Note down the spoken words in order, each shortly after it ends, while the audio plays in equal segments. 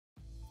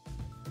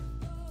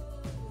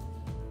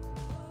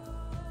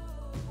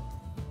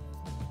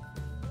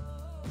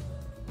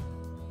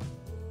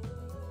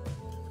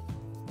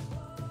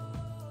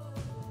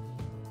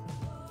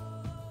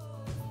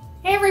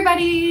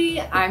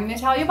everybody, I'm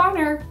Natalia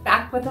Bonner,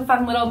 back with a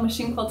fun little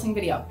machine quilting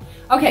video.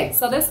 Okay,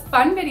 so this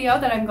fun video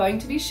that I'm going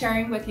to be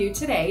sharing with you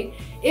today,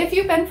 if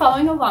you've been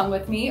following along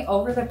with me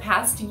over the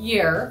past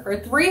year for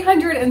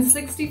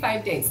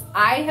 365 days,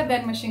 I have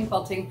been machine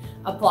quilting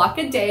a block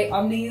a day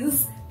on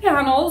these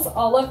panels,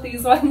 all of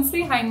these ones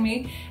behind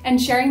me,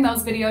 and sharing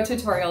those video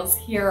tutorials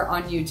here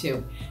on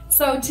YouTube.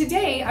 So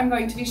today I'm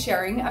going to be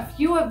sharing a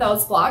few of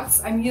those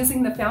blocks. I'm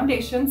using the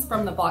foundations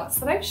from the blocks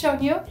that I've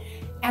shown you,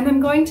 and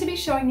I'm going to be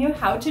showing you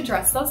how to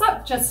dress those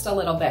up just a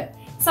little bit.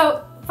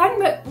 So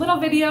fun little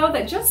video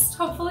that just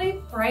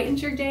hopefully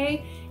brightens your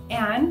day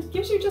and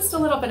gives you just a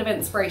little bit of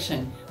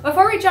inspiration.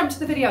 Before we jump to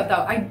the video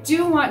though, I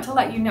do want to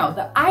let you know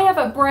that I have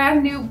a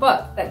brand new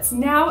book that's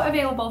now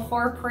available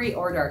for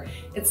pre-order.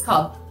 It's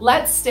called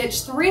Let's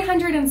Stitch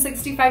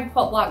 365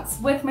 Quilt Blocks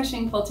with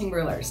Machine Quilting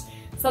Rulers.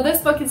 So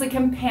this book is a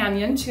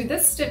companion to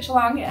this stitch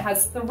along. It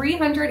has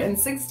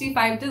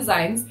 365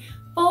 designs,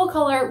 full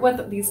color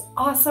with these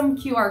awesome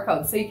QR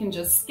codes. So you can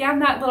just scan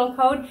that little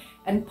code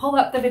and pull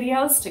up the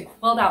videos to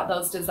quilt out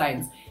those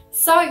designs.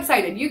 So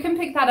excited. You can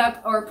pick that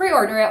up or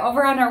pre-order it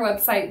over on our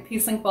website,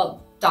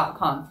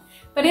 peaceandquilt.com.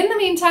 But in the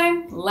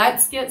meantime,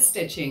 let's get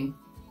stitching.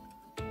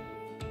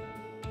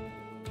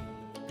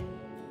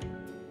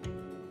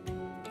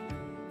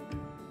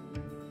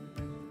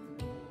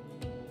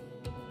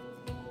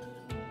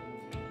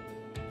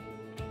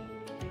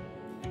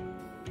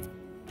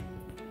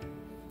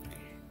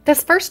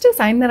 This first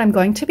design that I'm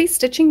going to be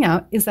stitching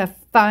out is a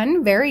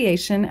fun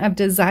variation of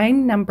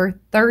design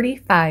number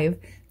 35,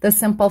 the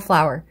simple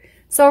flower.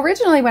 So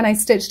originally when I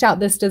stitched out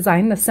this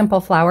design, the simple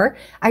flower,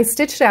 I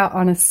stitched it out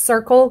on a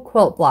circle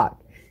quilt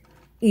block.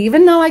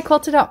 Even though I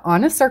quilted it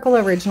on a circle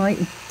originally,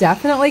 it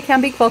definitely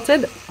can be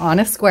quilted on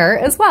a square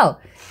as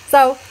well.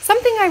 So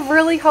something I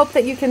really hope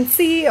that you can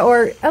see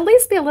or at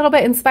least be a little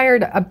bit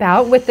inspired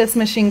about with this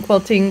machine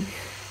quilting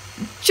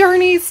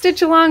journey,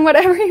 stitch along,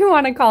 whatever you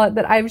want to call it,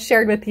 that I've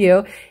shared with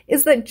you,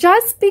 is that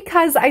just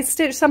because I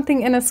stitch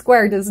something in a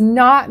square does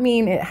not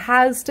mean it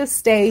has to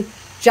stay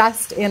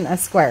just in a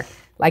square.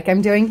 Like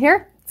I'm doing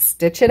here,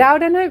 stitch it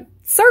out in a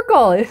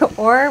circle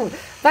or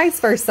vice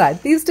versa.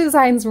 These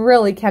designs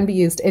really can be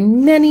used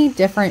in many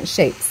different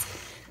shapes.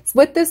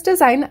 With this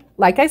design,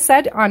 like I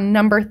said, on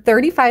number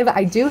 35,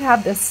 I do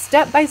have this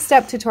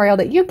step-by-step tutorial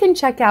that you can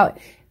check out.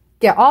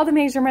 Get all the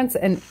measurements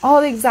and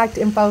all the exact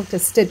info to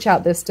stitch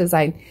out this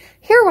design.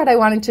 Here, what I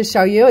wanted to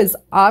show you is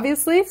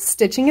obviously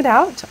stitching it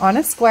out on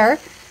a square,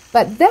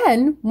 but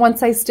then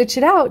once I stitch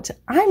it out,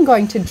 I'm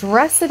going to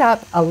dress it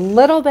up a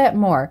little bit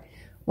more.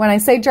 When I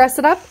say dress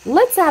it up,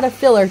 let's add a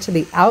filler to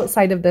the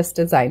outside of this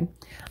design.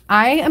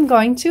 I am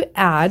going to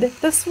add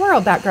the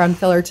swirl background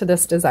filler to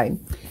this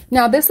design.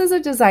 Now, this is a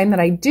design that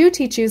I do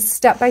teach you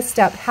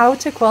step-by-step how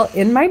to quilt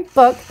in my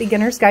book,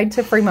 Beginner's Guide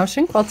to Free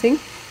Motion Quilting.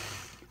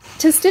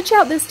 To stitch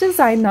out this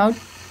design though,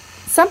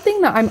 something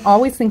that I'm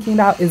always thinking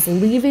about is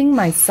leaving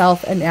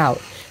myself an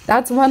out.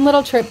 That's one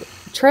little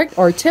trick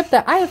or tip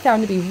that I have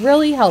found to be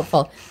really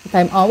helpful. If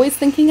I'm always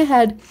thinking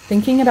ahead,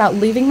 thinking about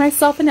leaving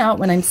myself an out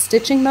when I'm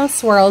stitching those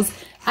swirls,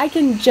 I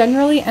can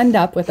generally end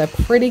up with a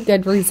pretty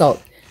good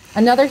result.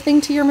 Another thing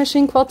to your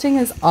machine quilting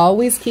is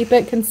always keep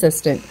it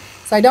consistent.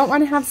 So I don't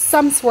want to have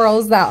some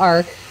swirls that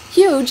are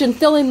huge and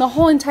filling the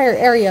whole entire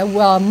area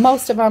while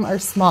most of them are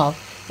small.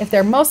 If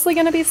they're mostly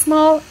going to be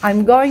small,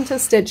 I'm going to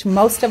stitch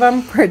most of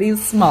them pretty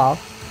small.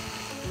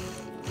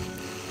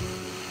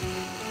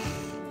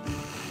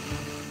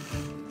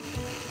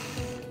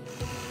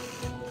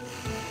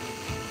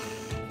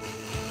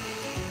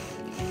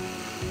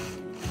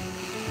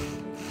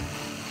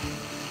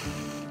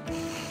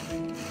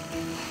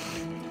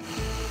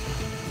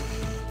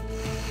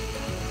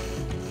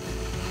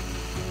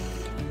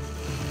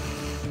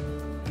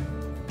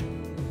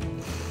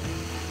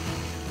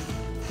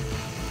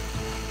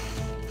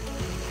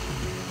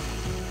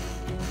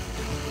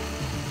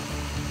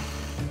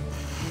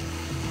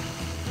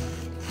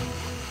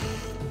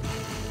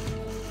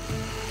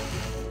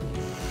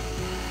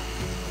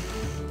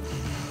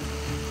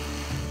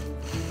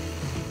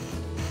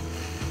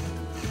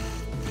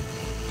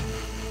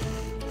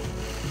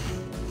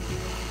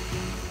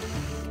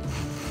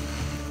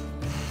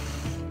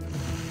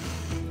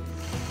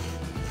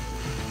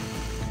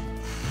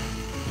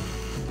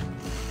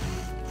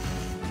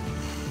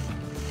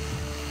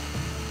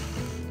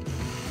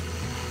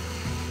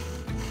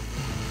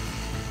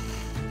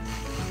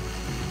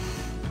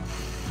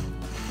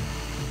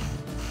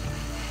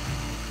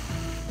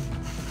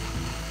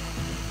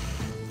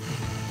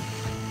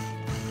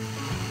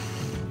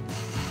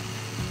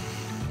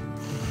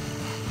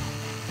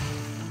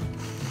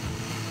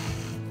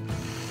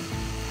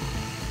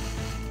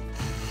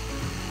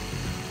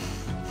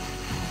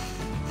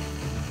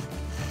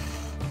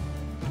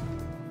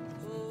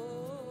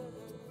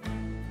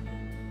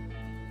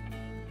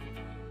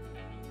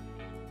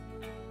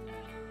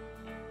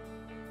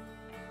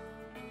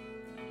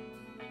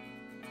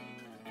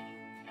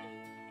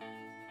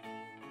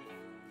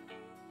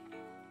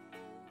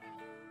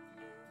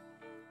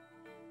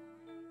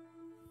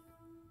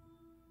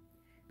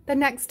 The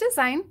next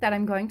design that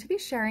I'm going to be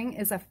sharing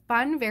is a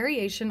fun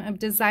variation of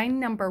design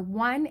number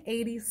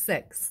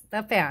 186,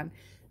 the fan.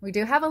 We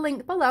do have a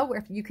link below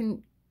where you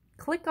can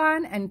click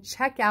on and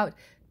check out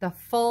the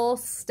full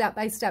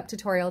step-by-step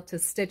tutorial to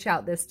stitch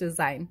out this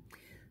design.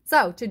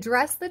 So to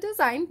dress the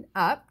design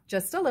up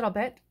just a little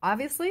bit,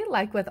 obviously,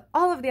 like with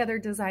all of the other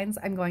designs,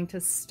 I'm going to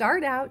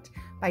start out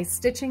by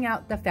stitching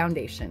out the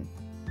foundation.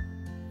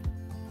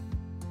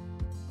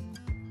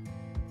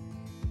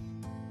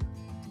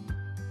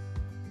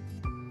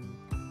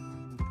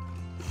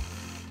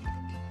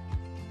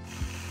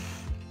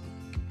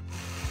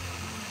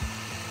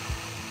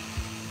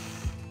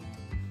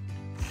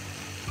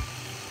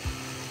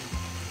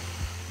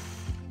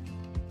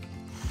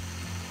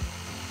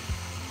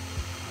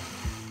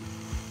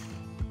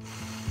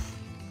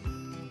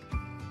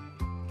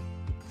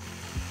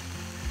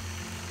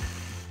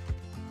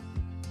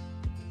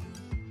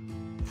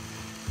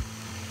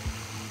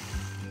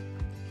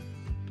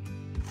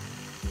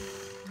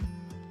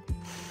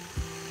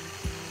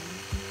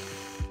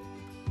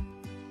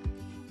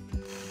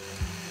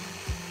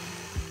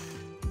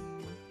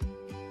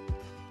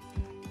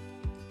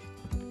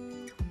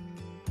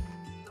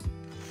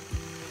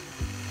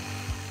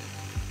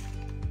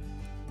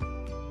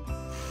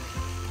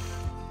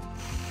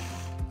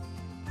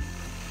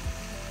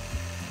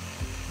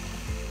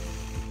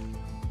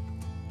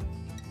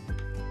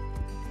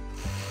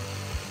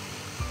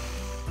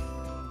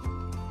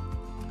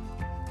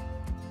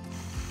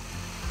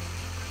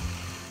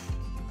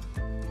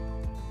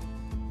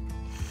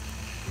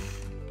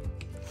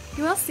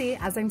 You will see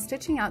as I'm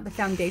stitching out the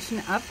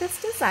foundation of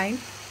this design,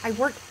 I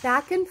work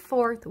back and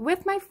forth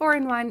with my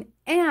 4-in-1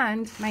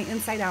 and my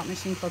inside-out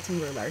machine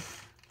quilting ruler.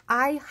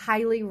 I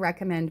highly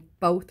recommend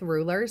both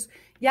rulers.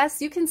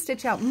 Yes, you can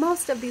stitch out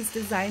most of these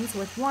designs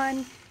with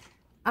one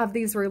of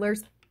these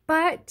rulers,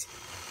 but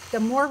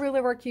the more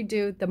ruler work you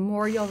do, the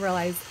more you'll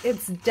realize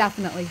it's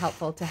definitely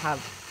helpful to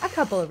have a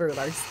couple of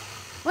rulers.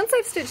 Once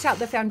I've stitched out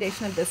the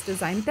foundation of this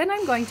design, then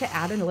I'm going to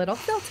add a little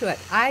fill to it.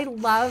 I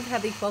love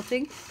heavy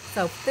quilting,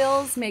 so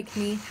fills make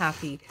me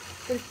happy.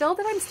 The fill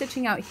that I'm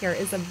stitching out here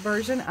is a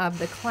version of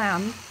the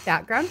clam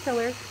background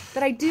filler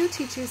that I do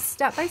teach you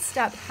step by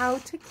step how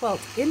to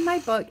quilt in my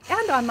book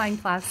and online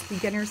class,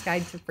 Beginner's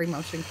Guide to Free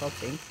Motion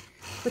Quilting.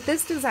 With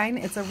this design,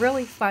 it's a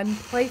really fun,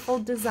 playful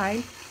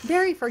design,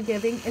 very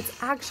forgiving.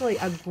 It's actually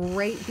a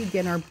great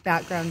beginner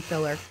background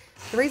filler.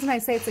 The reason I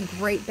say it's a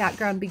great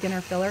background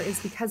beginner filler is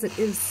because it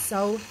is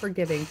so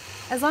forgiving.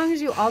 As long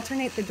as you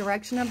alternate the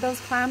direction of those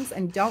clams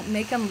and don't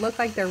make them look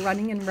like they're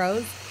running in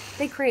rows,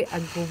 they create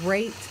a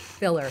great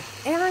filler.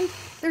 And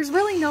there's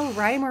really no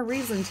rhyme or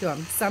reason to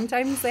them.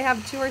 Sometimes they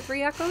have 2 or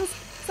 3 echoes,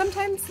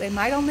 sometimes they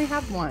might only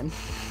have 1.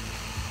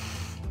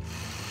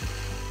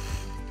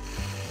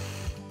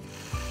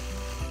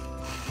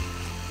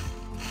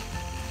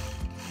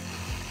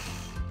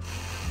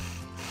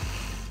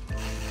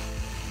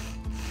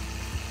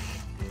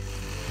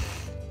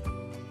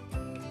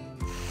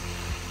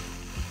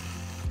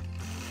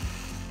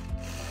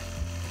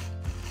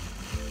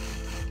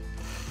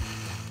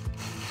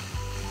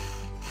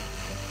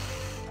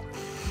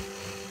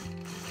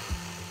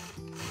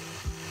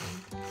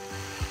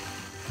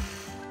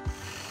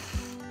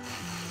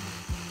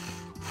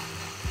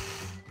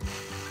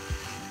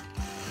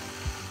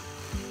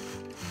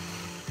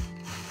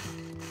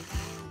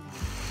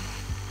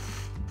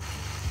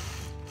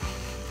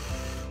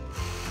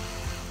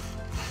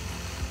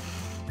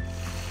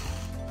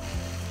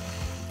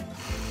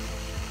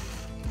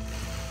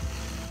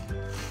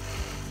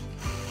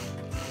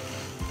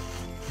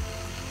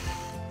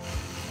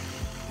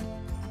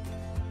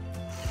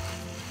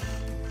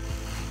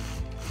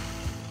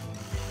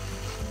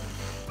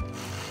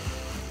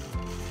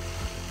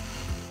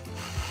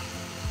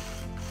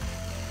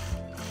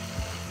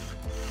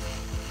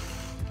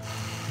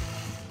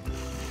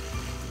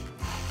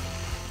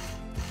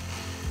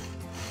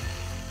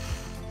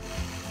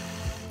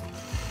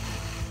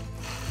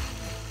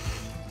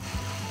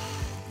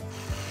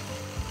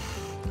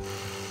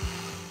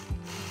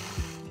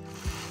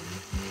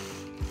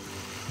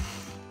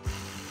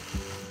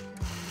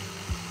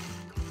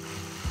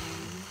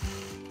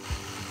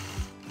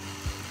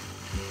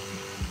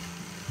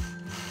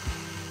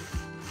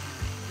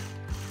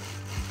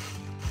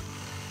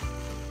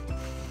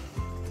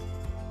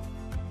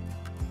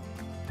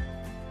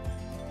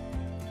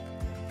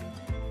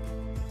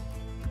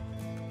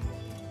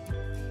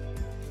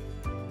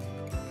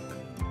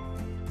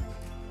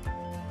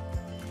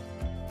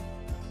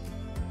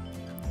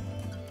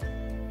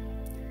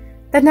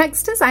 The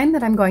next design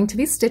that I'm going to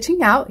be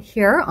stitching out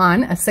here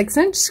on a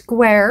 6-inch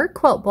square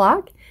quilt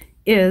block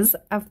is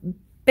a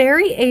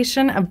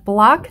variation of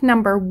block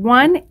number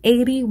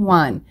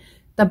 181,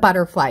 the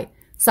butterfly.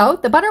 So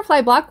the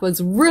butterfly block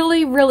was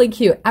really, really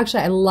cute.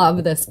 Actually, I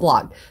love this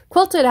block.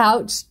 Quilted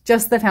out,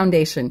 just the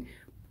foundation.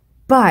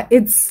 But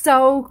it's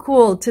so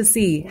cool to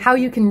see how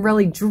you can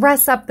really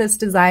dress up this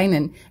design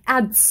and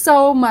add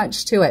so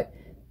much to it.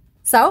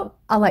 So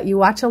I'll let you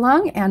watch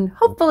along and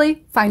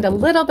hopefully find a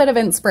little bit of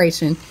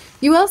inspiration.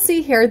 You will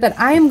see here that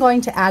I am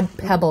going to add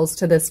pebbles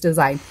to this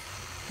design.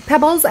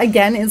 Pebbles,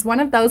 again, is one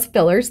of those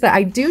fillers that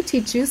I do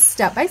teach you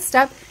step by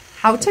step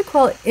how to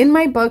quilt in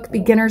my book,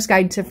 Beginner's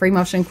Guide to Free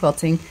Motion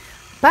Quilting.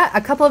 But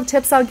a couple of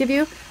tips I'll give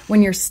you.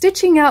 When you're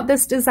stitching out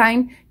this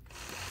design,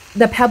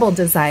 the pebble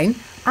design,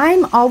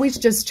 I'm always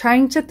just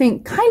trying to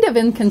think kind of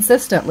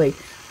inconsistently.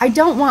 I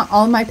don't want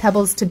all my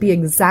pebbles to be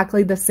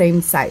exactly the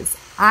same size.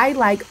 I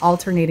like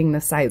alternating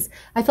the size.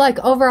 I feel like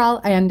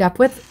overall I end up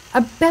with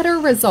a better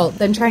result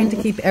than trying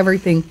to keep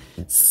everything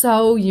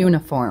so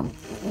uniform.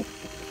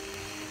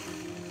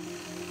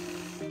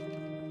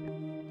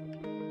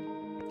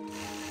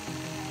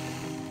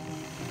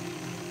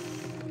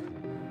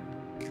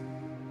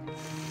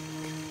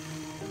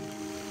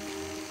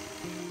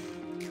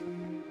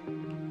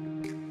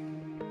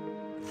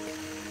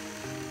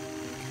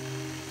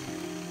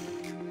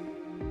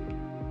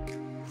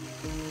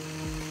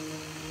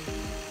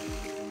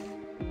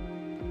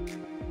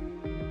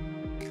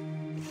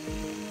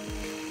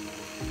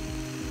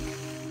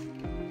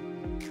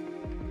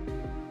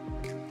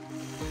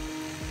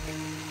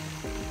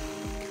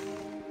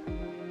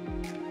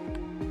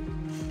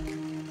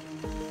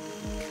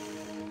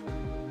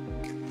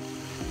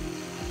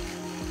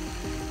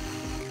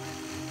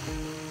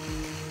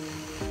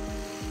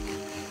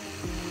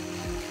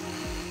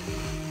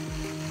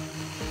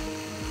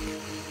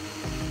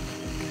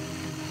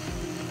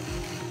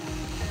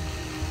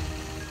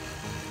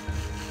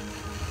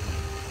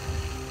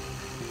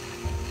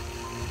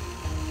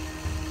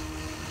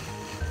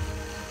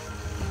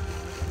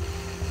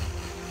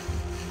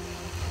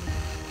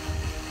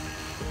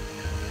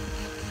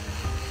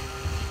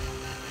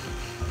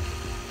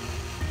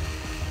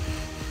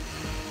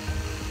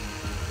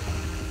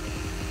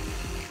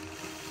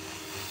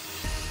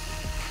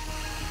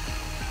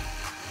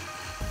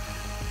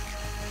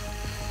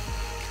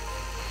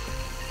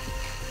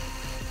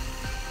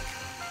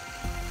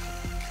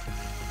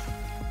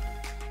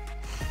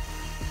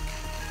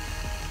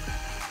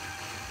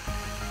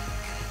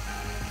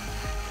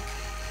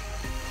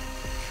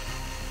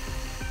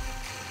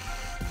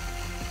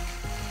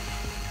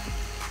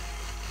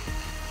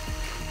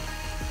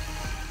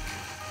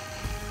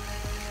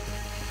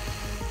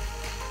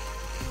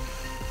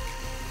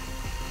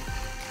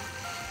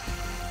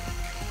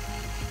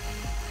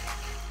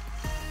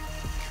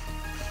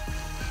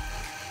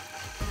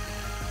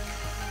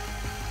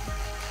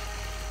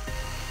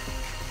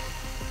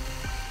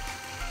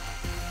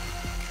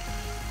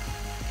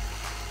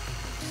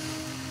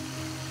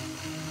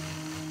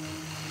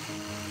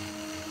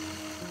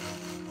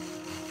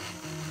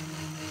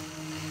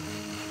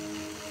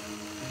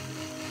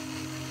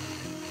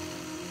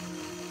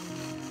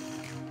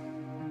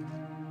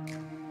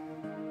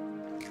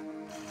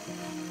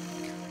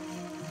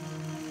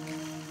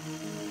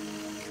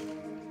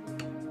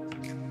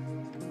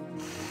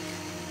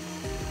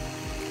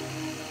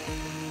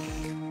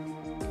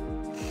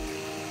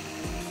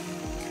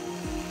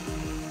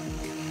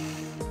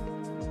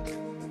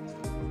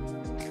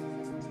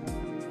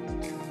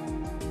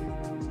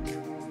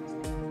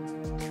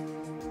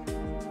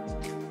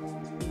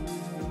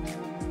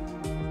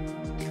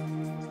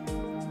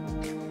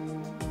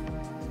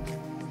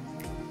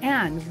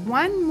 And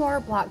one more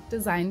block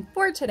design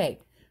for today.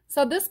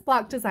 So this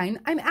block design,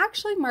 I'm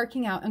actually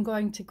marking out and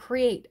going to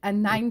create a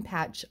 9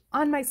 patch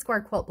on my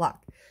square quilt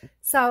block.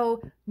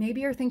 So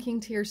maybe you're thinking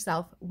to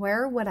yourself,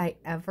 where would I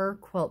ever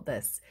quilt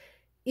this?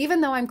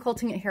 Even though I'm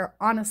quilting it here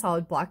on a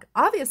solid block,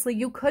 obviously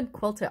you could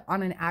quilt it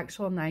on an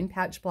actual 9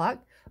 patch block,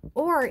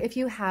 or if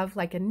you have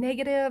like a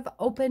negative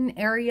open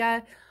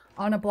area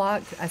on a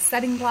block, a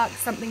setting block,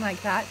 something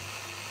like that,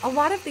 a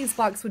lot of these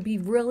blocks would be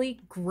really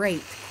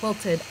great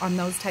quilted on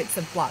those types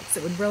of blocks.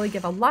 It would really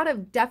give a lot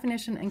of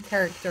definition and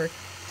character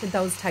to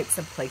those types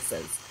of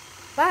places.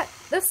 But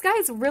the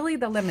sky's really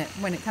the limit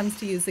when it comes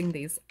to using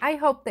these. I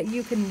hope that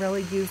you can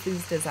really use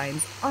these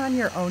designs on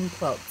your own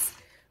quilts.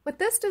 With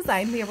this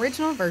design, the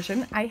original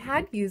version, I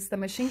had used the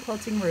machine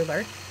quilting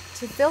ruler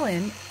to fill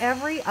in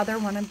every other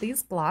one of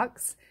these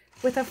blocks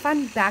with a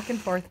fun back and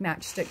forth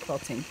matchstick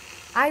quilting.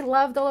 I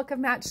love the look of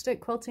matchstick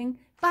quilting,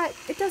 but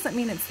it doesn't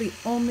mean it's the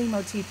only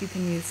motif you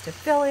can use to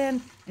fill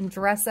in and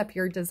dress up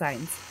your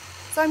designs.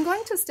 So I'm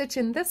going to stitch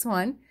in this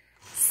one.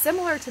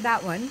 Similar to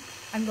that one,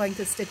 I'm going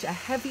to stitch a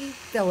heavy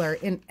filler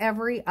in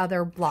every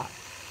other block.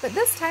 But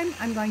this time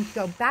I'm going to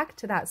go back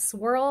to that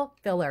swirl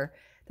filler.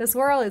 The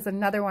swirl is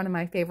another one of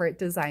my favorite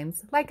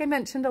designs. Like I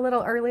mentioned a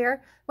little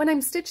earlier, when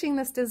I'm stitching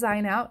this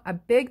design out, a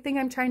big thing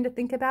I'm trying to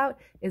think about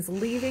is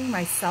leaving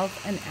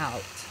myself an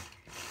out.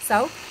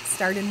 So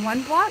start in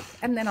one block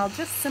and then I'll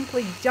just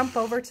simply jump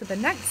over to the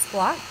next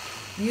block,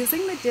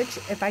 using the ditch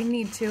if I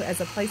need to as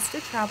a place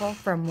to travel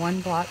from one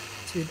block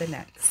to the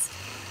next.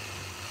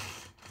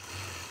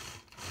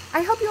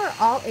 I hope you are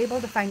all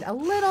able to find a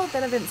little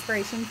bit of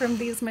inspiration from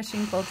these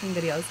machine quilting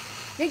videos.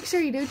 Make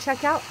sure you do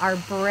check out our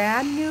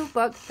brand new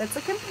book that's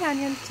a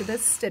companion to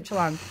this stitch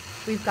along.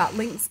 We've got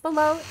links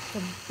below.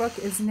 The book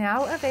is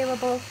now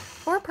available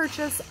for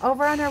purchase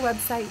over on our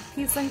website,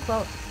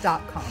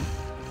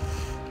 peaceandquilt.com.